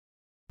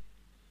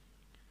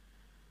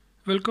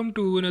Welcome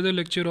to another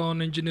lecture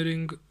on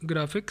engineering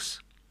graphics.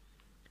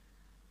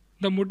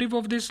 The motive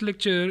of this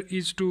lecture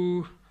is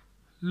to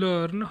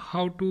learn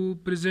how to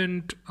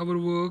present our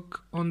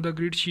work on the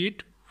grid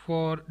sheet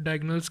for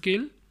diagonal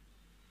scale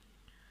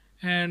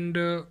and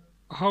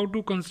how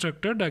to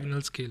construct a diagonal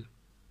scale.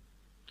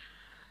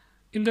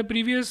 In the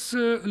previous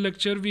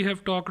lecture we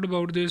have talked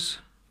about this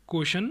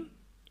quotient.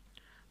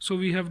 So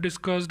we have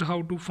discussed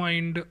how to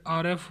find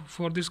RF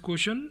for this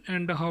quotient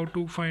and how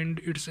to find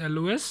its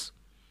LOS.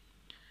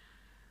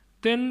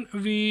 Then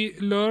we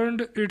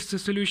learned its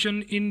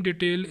solution in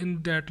detail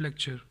in that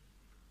lecture.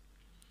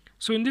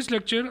 So in this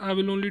lecture, I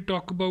will only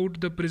talk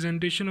about the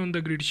presentation on the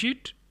grid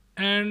sheet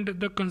and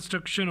the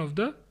construction of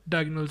the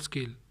diagonal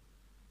scale.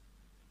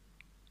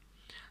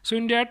 So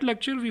in that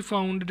lecture, we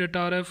found that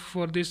RF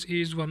for this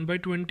is 1 by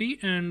 20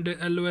 and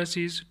LOS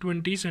is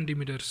 20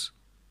 centimeters.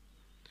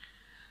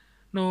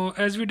 Now,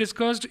 as we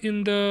discussed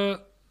in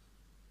the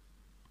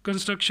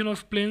construction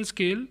of plane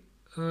scale,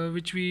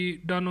 which we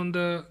done on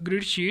the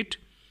grid sheet,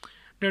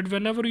 that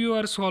whenever you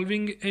are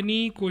solving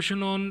any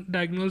question on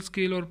diagonal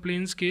scale or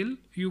plane scale,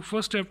 you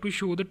first have to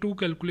show the two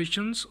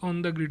calculations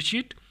on the grid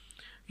sheet.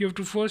 You have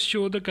to first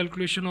show the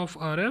calculation of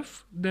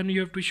RF, then you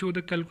have to show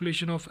the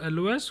calculation of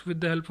LOS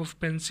with the help of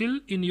pencil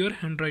in your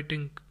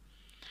handwriting.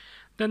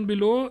 Then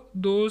below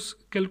those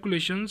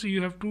calculations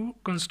you have to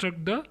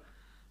construct the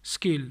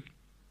scale.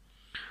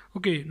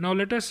 Okay, now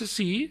let us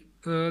see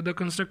the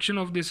construction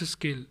of this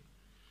scale.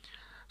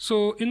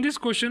 So in this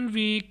question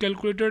we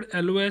calculated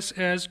LOS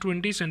as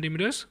 20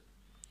 centimeters.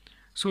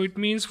 So it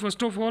means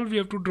first of all we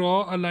have to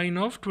draw a line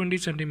of 20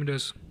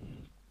 centimeters.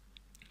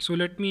 So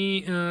let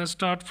me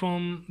start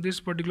from this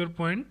particular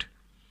point.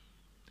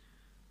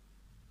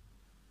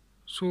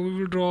 So we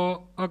will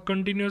draw a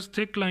continuous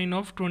thick line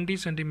of 20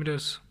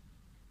 centimeters.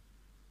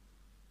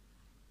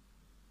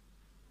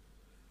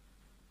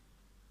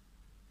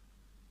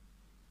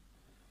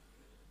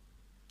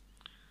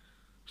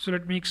 So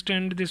let me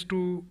extend this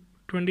to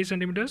 20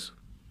 centimeters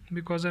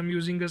because I'm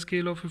using a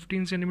scale of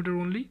 15 centimeter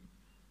only.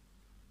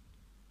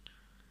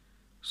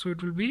 So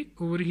it will be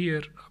over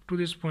here up to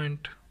this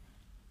point.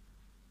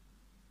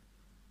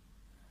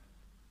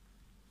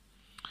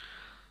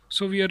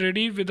 So we are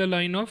ready with a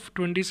line of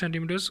 20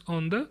 centimeters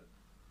on the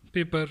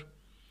paper.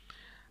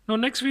 Now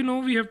next we know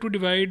we have to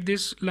divide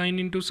this line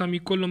into some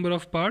equal number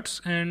of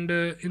parts, and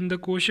in the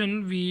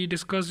quotient we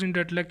discussed in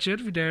that lecture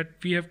that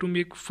we have to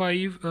make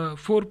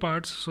four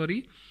parts,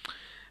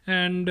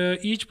 and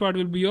each part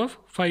will be of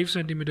 5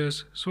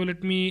 centimeters. So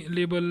let me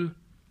label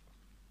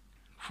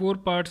 4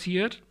 parts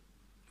here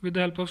with the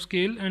help of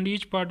scale, and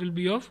each part will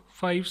be of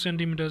 5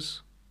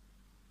 centimeters.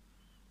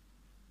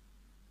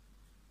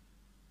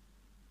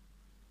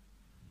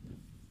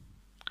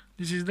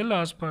 This is the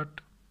last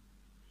part.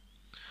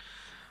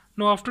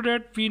 Now after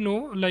that we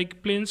know,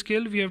 like plane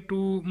scale, we have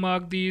to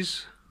mark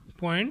these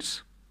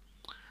points.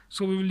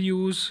 So we will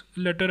use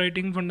letter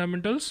writing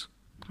fundamentals.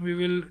 We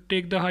will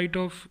take the height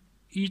of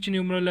each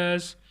numeral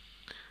as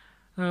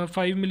 5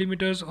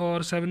 millimeters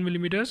or 7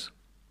 millimeters,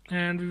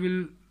 and we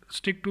will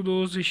stick to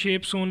those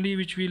shapes only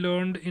which we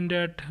learned in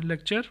that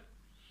lecture,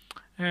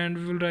 and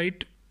we will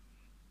write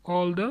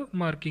all the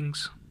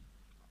markings.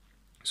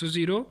 So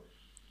 0,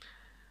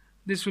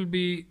 this will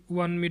be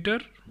 1 meter,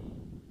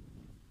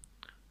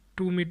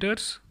 2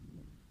 meters,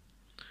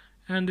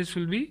 and this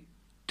will be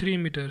 3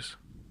 meters.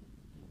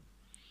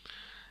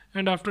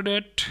 And after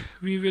that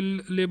we will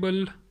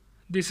label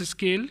this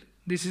scale.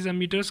 This is a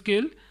meter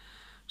scale.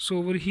 So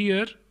over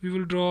here we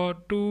will draw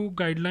two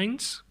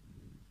guidelines,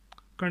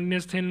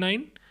 continuous thin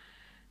line.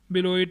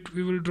 Below it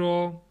we will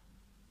draw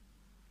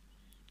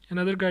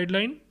another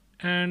guideline,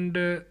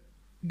 and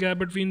gap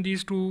between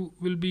these two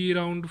will be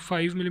around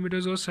 5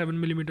 millimeters or 7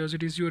 millimeters.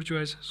 It is your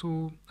choice.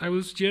 So I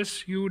will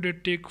suggest you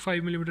that take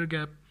 5 millimeter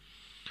gap.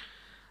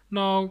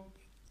 Now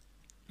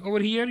over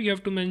here you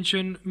have to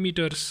mention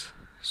meters.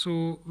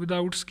 So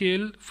without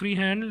scale,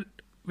 freehand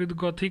with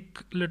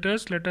Gothic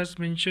letters, let us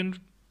mention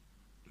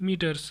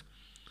meters,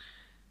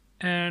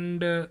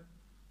 and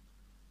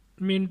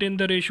maintain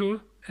the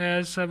ratio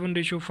as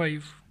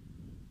 7:5.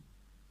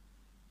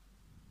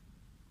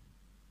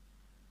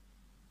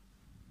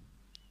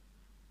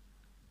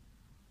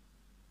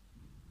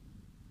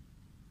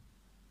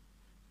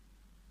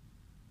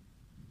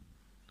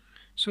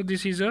 So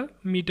this is a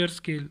meter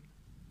scale.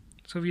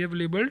 So we have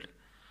labeled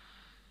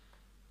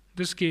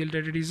the scale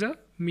that it is a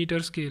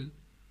meter scale.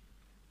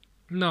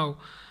 Now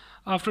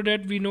after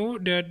that we know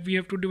that we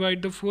have to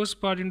divide the first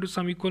part into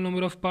some equal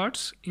number of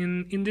parts.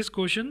 In this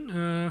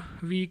question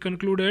we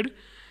concluded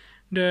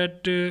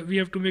that we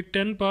have to make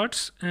 10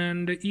 parts,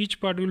 and each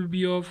part will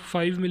be of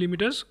 5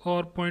 millimeters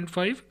or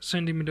 0.5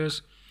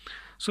 centimeters.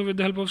 So with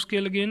the help of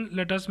scale again,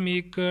 let us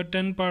make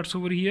 10 parts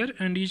over here,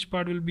 and each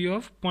part will be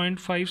of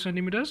 0.5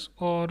 centimeters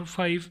or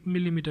 5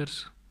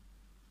 millimeters.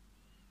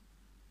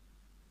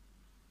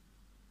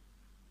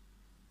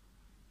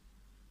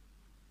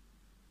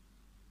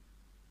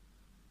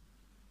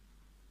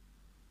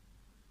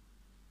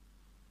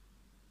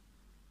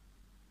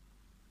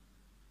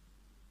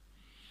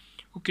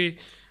 Okay,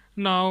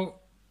 now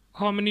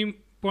how many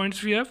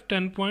points we have?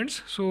 10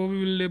 points. So we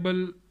will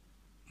label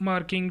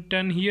marking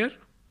 10 here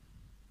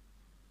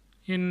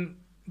in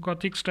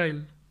Gothic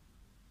style.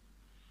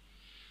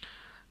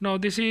 Now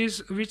this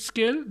is which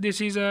scale? This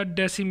is a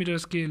decimeter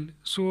scale.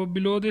 So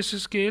below this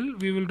scale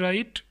we will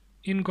write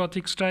in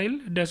Gothic style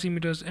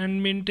decimeters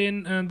and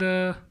maintain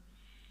the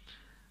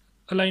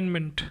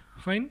alignment.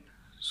 Fine.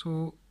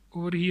 So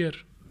over here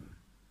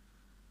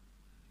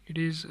it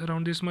is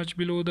around this much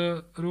below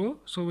the row.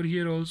 So over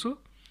here also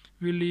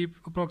we will leave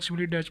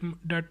approximately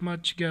that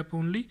much gap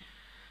only,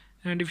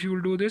 and if you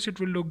will do this it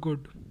will look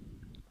good.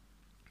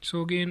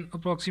 So again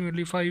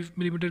approximately 5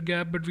 millimeter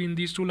gap between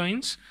these two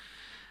lines,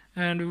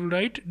 and we will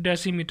write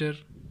decimeter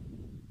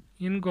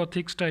in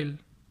Gothic style.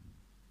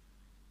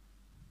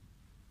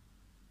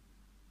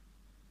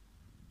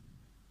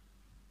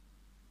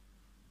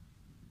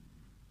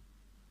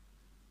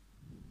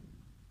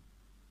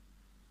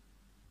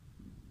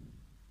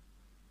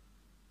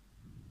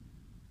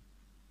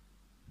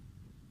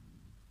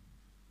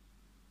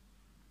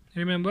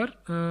 Remember,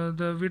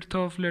 the width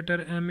of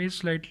letter M is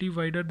slightly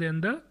wider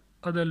than the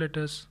other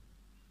letters,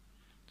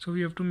 so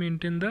we have to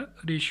maintain the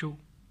ratio.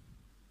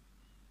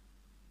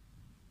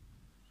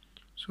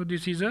 So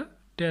this is a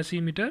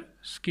decimeter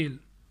scale.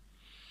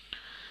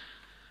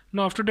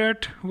 Now after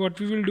that, what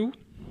we will do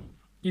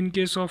in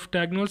case of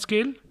diagonal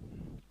scale,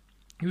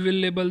 we will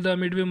label the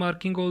midway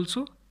marking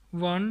also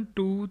 1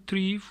 2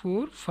 3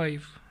 4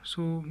 5.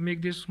 So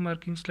make this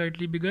marking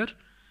slightly bigger,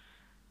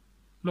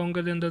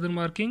 longer than the other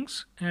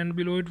markings, and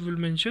below it will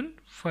mention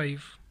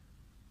 5.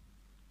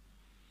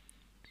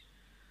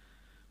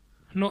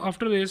 Now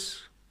after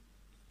this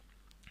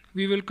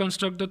we will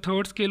construct the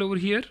third scale over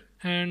here,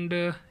 and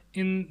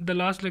in the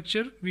last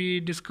lecture we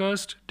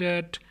discussed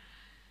that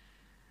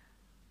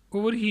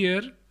over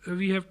here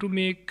we have to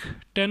make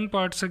 10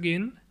 parts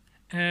again,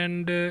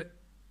 and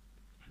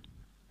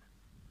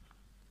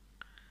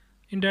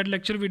in that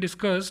lecture we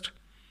discussed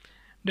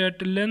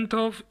that length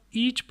of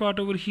each part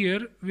over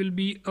here will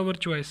be our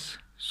choice.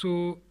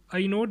 So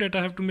I know that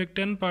I have to make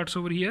 10 parts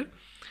over here.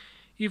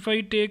 If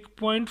I take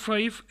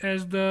 0.5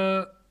 as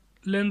the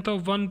length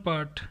of one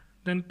part,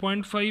 then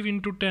 0.5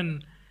 into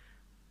 10,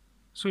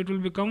 so it will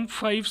become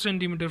 5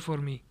 centimeter for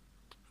me.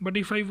 But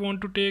if I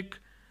want to take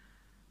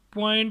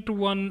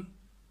 0.1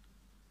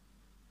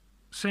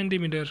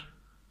 centimeter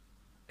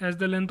as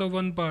the length of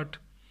one part,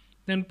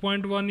 then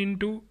 0.1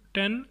 into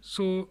 10,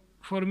 so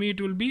for me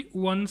it will be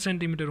 1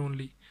 centimeter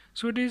only.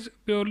 So it is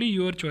purely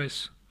your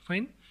choice.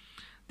 Fine,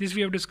 this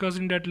we have discussed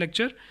in that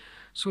lecture.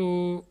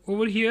 So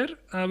over here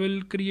I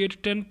will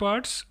create 10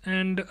 parts,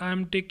 and I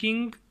am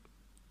taking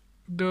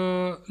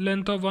the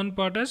length of one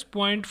part as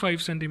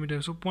 0.5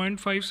 centimeter. So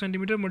 0.5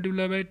 centimeter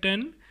multiplied by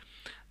 10,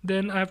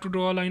 then I have to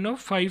draw a line of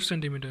 5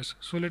 centimeters.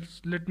 So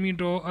let me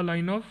draw a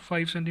line of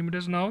 5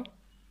 centimeters now.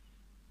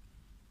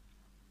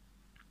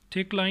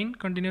 Thick line,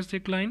 continuous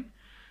thick line.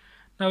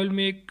 Now I will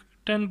make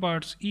 10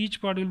 parts. Each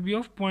part will be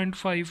of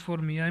 0.5 for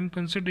me. I am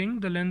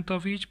considering the length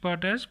of each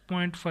part as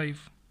 0.5.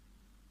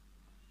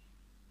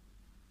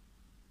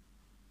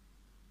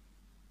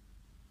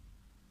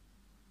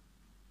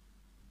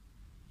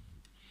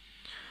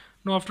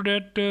 Now after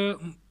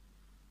that,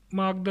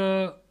 mark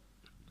the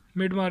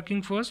mid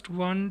marking first.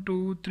 1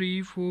 2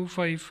 3 4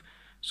 5.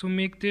 So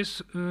make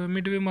this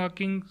midway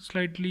marking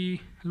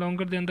slightly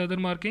longer than the other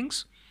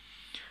markings.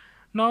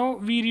 Now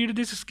we read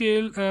this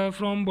scale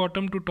from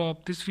bottom to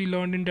top. This we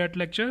learned in that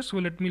lecture. So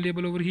let me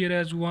label over here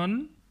as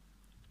 1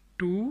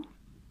 2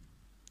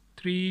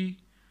 3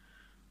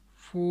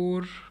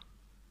 4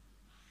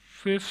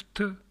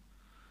 5th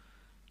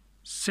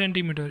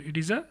centimeter. It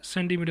is a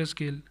centimeter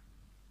scale.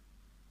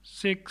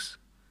 6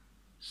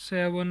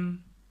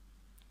 7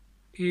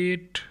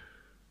 8.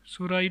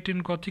 So write in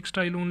Gothic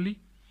style only,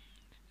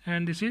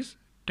 and this is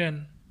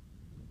 10.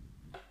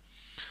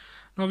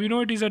 Now we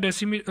know it is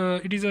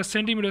a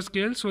centimeter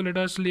scale, so let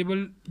us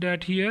label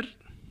that here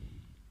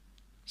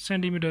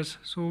centimeters.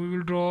 So we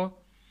will draw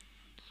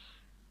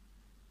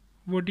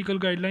vertical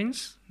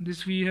guidelines.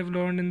 This we have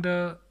learned in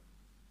the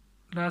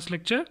last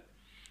lecture,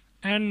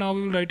 and now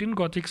we will write in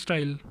Gothic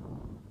style.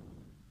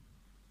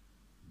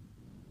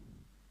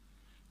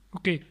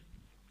 Okay,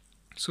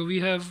 so we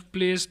have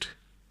placed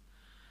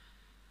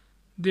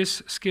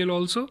this scale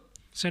also,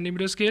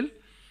 centimeter scale.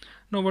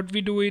 Now what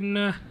we do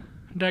in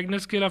diagonal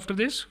scale after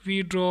this,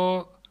 we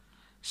draw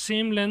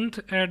same length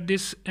at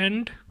this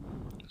end.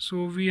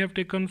 So we have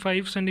taken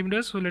 5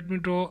 centimeters, so let me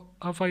draw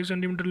a 5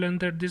 centimeter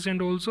length at this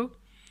end also.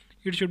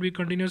 It should be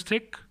continuous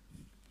thick.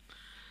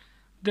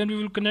 Then we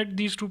will connect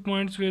these 2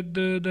 points with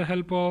the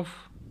help of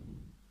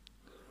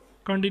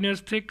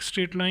continuous thick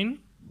straight line.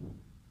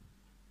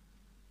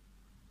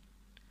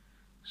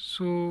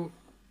 So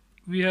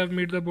we have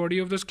made the body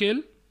of the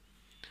scale.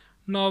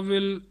 Now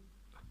we'll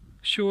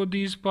show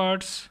these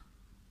parts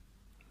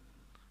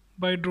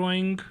by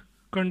drawing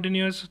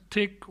continuous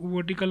thick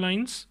vertical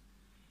lines.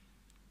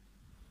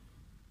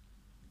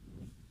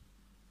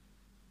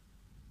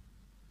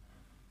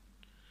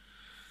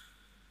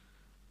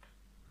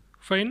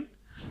 Fine.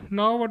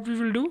 Now what we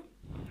will do,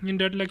 in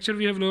that lecture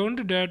we have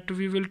learned that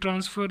we will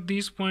transfer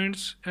these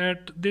points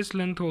at this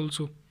length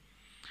also.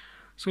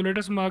 So let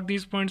us mark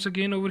these points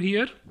again over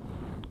here.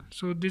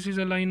 So this is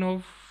a line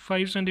of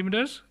 5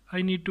 centimeters.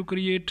 I need to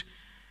create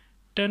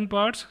 10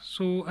 parts,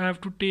 so I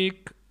have to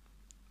take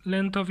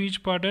length of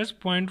each part as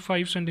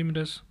 0.5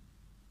 centimeters.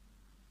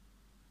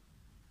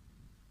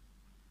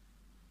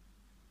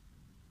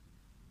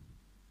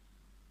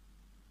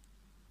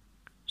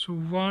 So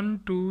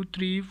 1, 2,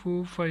 3,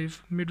 4,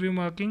 5. Midway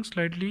marking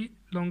slightly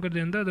longer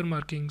than the other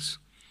markings.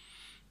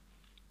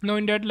 Now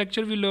in that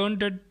lecture we learned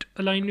that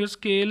align your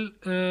scale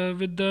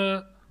with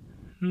the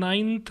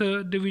ninth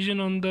division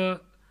on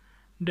the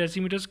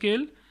decimeter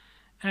scale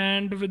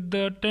and with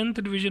the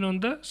 10th division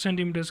on the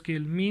centimeter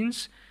scale.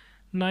 Means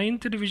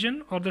ninth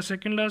division or the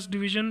second last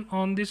division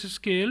on this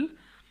scale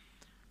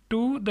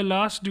to the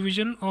last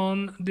division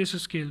on this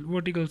scale,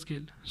 vertical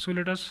scale. So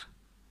let us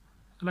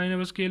align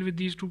our scale with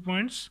these 2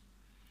 points,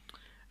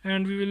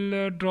 and we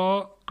will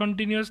draw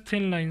continuous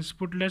thin lines.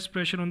 Put less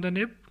pressure on the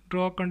nib,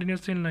 draw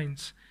continuous thin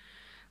lines.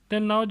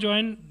 Then now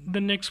join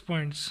the next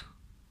points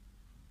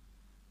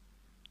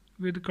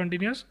with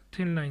continuous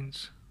thin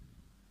lines.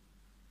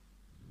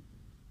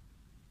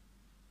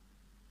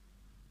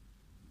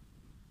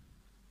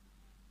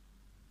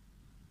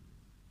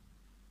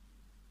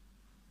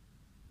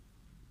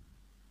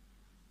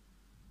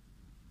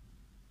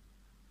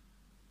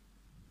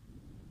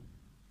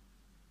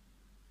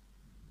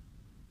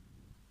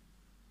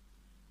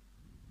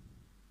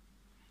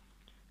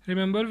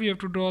 Remember, we have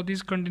to draw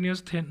these continuous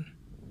thin.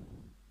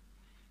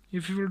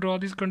 If you will draw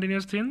this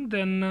continuous thin,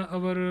 then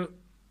our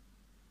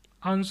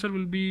answer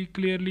will be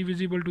clearly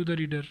visible to the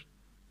reader,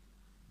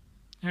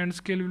 and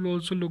scale will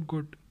also look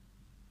good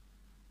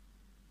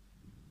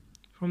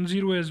from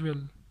 0 as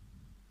well.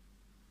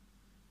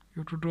 You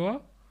have to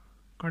draw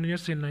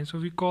continuous thin lines. So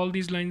we call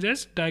these lines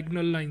as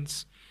diagonal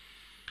lines.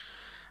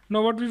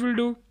 Now what we will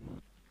do,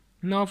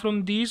 now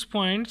from these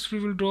points we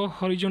will draw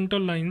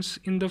horizontal lines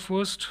in the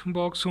first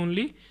box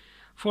only.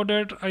 For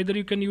that, either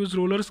you can use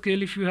roller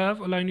scale. If you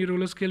have, align your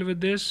roller scale with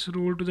this,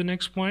 roll to the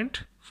next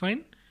point,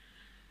 fine.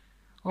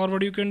 Or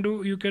what you can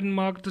do, you can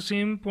mark the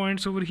same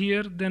points over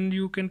here, then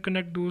you can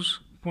connect those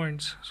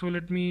points. So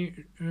let me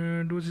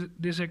do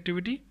this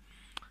activity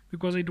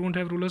because I don't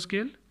have roller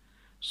scale.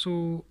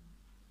 So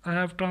I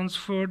have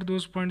transferred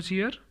those points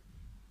here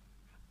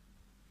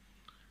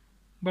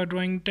by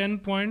drawing 10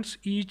 points.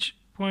 Each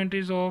point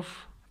is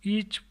of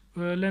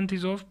length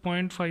is of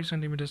 0.5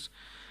 centimeters.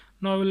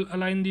 Now I will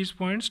align these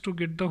points to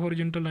get the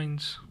horizontal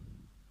lines.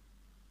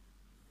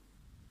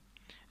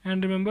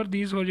 And remember,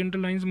 these horizontal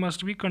lines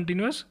must be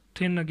continuous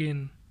thin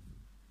again.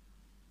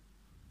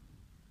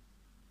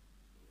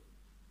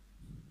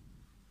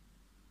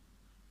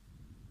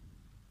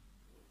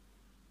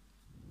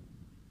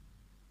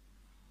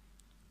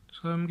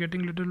 So I am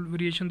getting little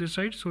variation this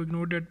side, so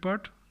ignore that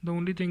part. The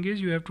only thing is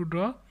you have to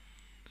draw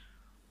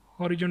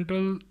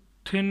horizontal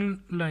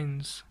thin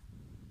lines.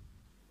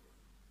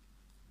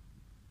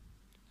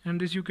 And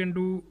this you can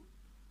do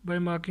by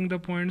marking the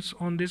points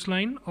on this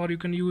line, or you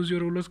can use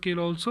your roller scale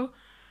also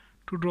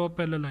to draw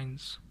parallel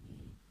lines.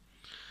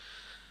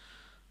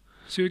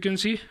 So you can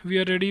see we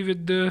are ready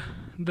with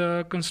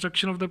the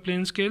construction of the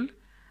plane scale.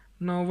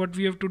 Now what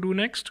we have to do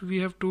next, we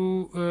have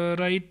to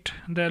write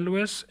the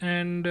LOS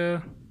and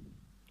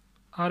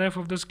RF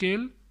of the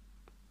scale.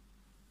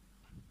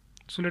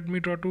 So let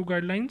me draw 2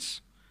 guidelines.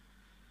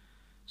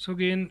 So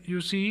again you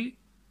see,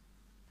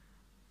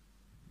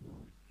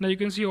 now you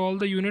can see all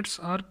the units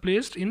are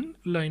placed in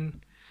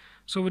line.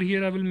 So over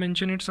here I will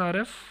mention its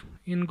RF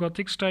in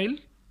Gothic style.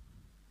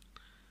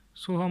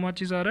 So how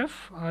much is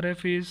RF?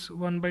 RF is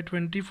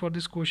 1/20 for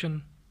this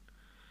quotient.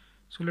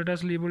 So let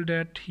us label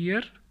that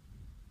here.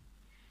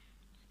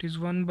 It is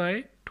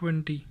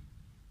 1/20.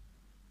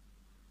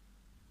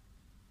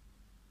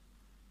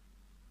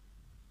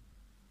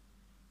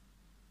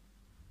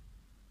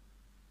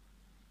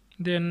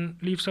 Then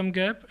leave some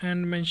gap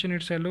and mention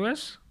its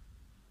LOS.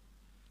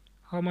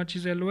 How much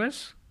is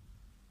LOS?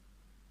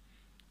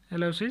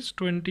 LOS is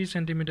 20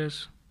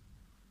 centimeters.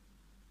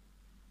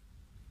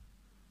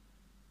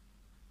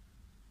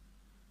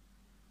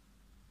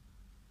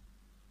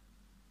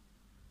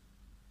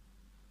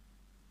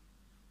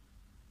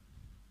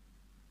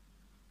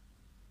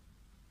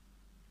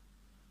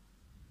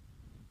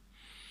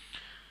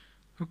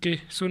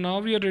 Okay, so now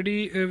we are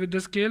ready with the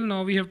scale.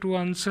 Now we have to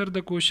answer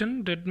the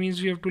question. That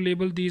means we have to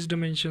label these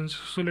dimensions.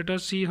 So let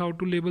us see how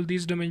to label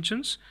these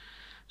dimensions.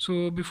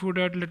 So before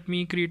that, let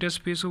me create a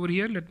space over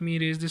here. Let me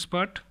erase this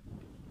part.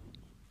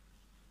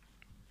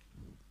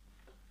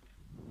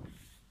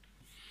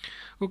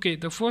 Okay,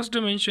 the first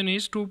dimension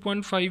is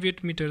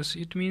 2.58 meters.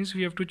 It means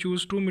we have to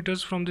choose 2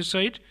 meters from this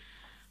side.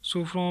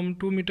 So from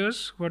 2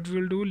 meters, what we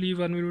will do, leave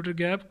 1 millimeter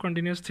gap,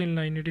 continuous thin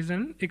line. It is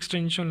an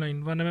extension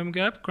line. 1 mm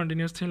gap,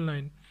 continuous thin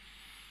line.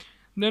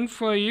 Then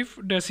 5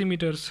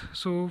 decimeters.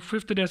 So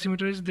 5th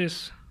decimeter is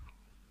this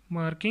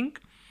marking.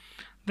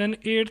 Then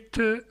 8th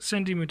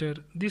centimeter.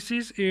 This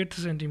is 8th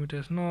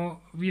centimeter.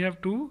 Now we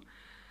have to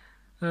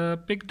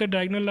Pick the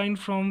diagonal line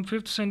from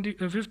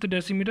 5th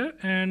decimeter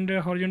and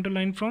horizontal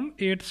line from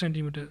 8th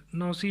centimeter.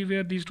 Now see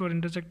where these two are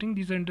intersecting.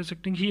 These are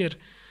intersecting here.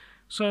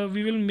 So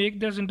we will make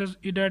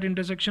that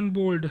intersection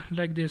bold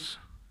like this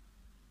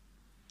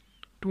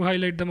to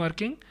highlight the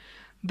marking.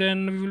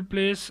 Then we will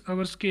place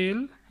our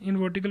scale in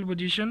vertical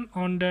position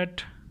on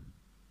that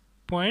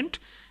point,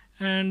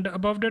 and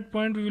above that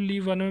point we will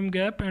leave 1 mm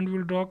gap and we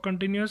will draw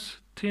continuous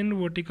thin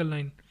vertical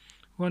line.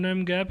 1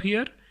 mm gap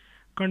here,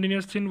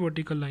 continuous thin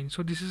vertical line.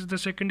 So this is the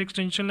second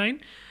extension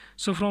line.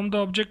 So from the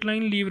object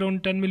line leave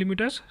around 10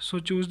 millimeters. So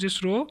choose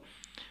this row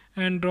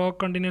and draw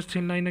continuous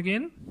thin line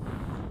again,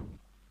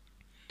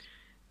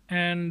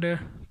 and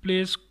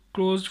place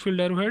closed filled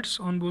arrowheads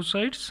on both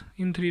sides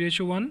in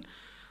 3:1.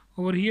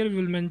 Over here we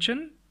will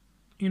mention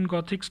in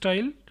Gothic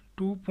style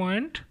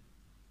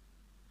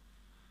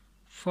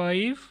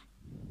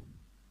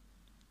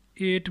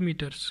 2.58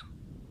 meters.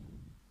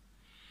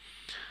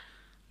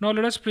 Now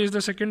let us place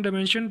the second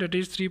dimension, that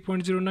is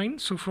 3.09.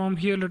 So from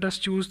here let us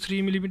choose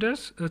 3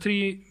 meters.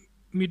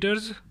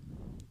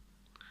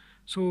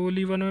 So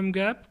leave 1 mm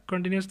gap,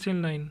 continuous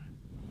thin line.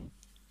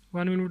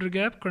 1 millimeter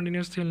gap,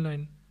 continuous thin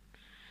line.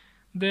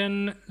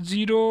 Then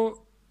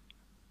 0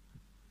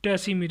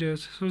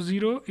 decimeters. So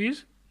 0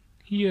 is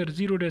here,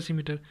 0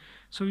 decimeter.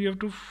 So we have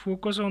to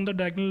focus on the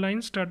diagonal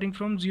line starting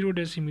from 0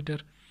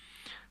 decimeter.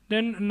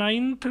 Then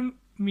 9th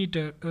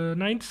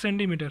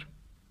centimeter.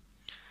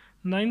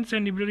 9th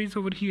centimeter is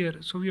over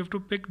here. So we have to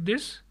pick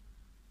this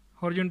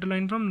horizontal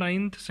line from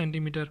 9th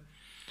centimeter.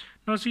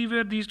 Now see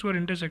where these two are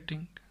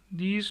intersecting.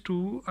 These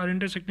two are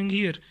intersecting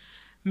here.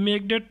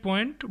 Make that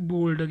point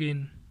bold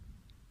again.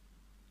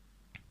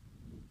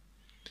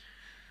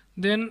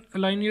 Then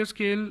align your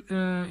scale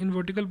in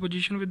vertical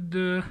position with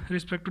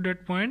respect to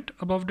that point.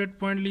 Above that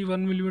point leave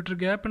 1 millimeter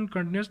gap and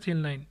continuous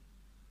thin line.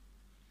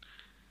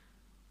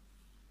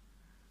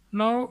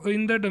 Now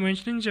in the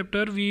dimensioning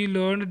chapter we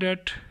learned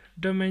that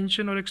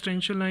dimension or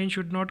extension line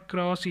should not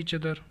cross each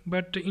other,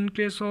 but in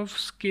case of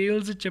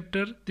scales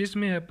chapter this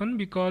may happen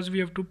because we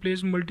have to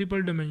place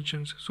multiple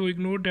dimensions, so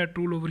ignore that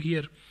rule over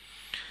here.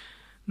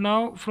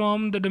 Now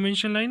from the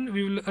dimension line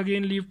we will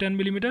again leave 10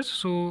 millimeters.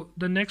 So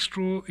the next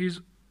row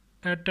is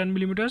at 10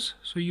 millimeters,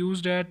 so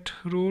use that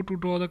row to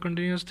draw the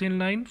continuous thin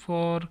line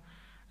for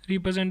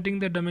representing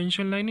the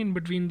dimension line in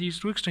between these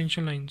two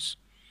extension lines.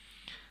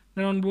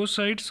 Then on both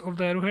sides of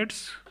the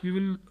arrowheads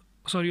on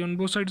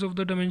both sides of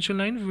the dimension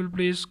line we will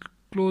place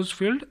closed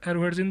filled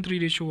arrowheads in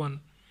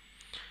 3:1.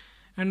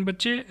 And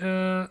bache,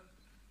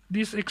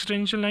 this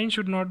extension line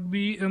should not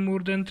be more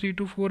than 3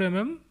 to 4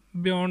 mm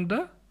beyond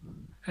the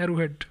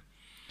arrowhead.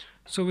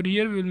 So over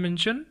here we will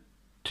mention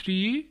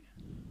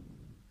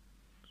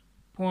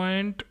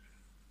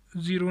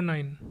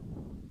 3.09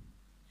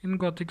 in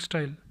Gothic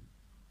style.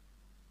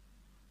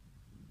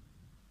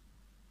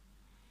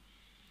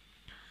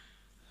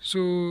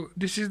 So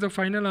this is the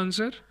final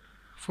answer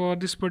for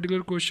this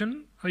particular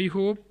question. I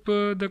hope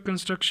the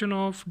construction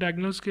of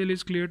diagonal scale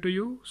is clear to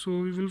you. So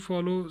we will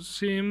follow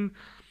same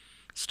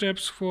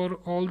steps for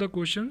all the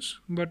questions,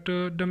 but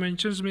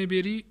dimensions may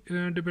vary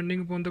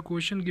depending upon the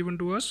question given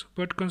to us,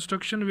 but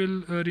construction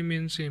will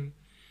remain same.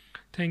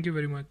 Thank you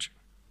very much.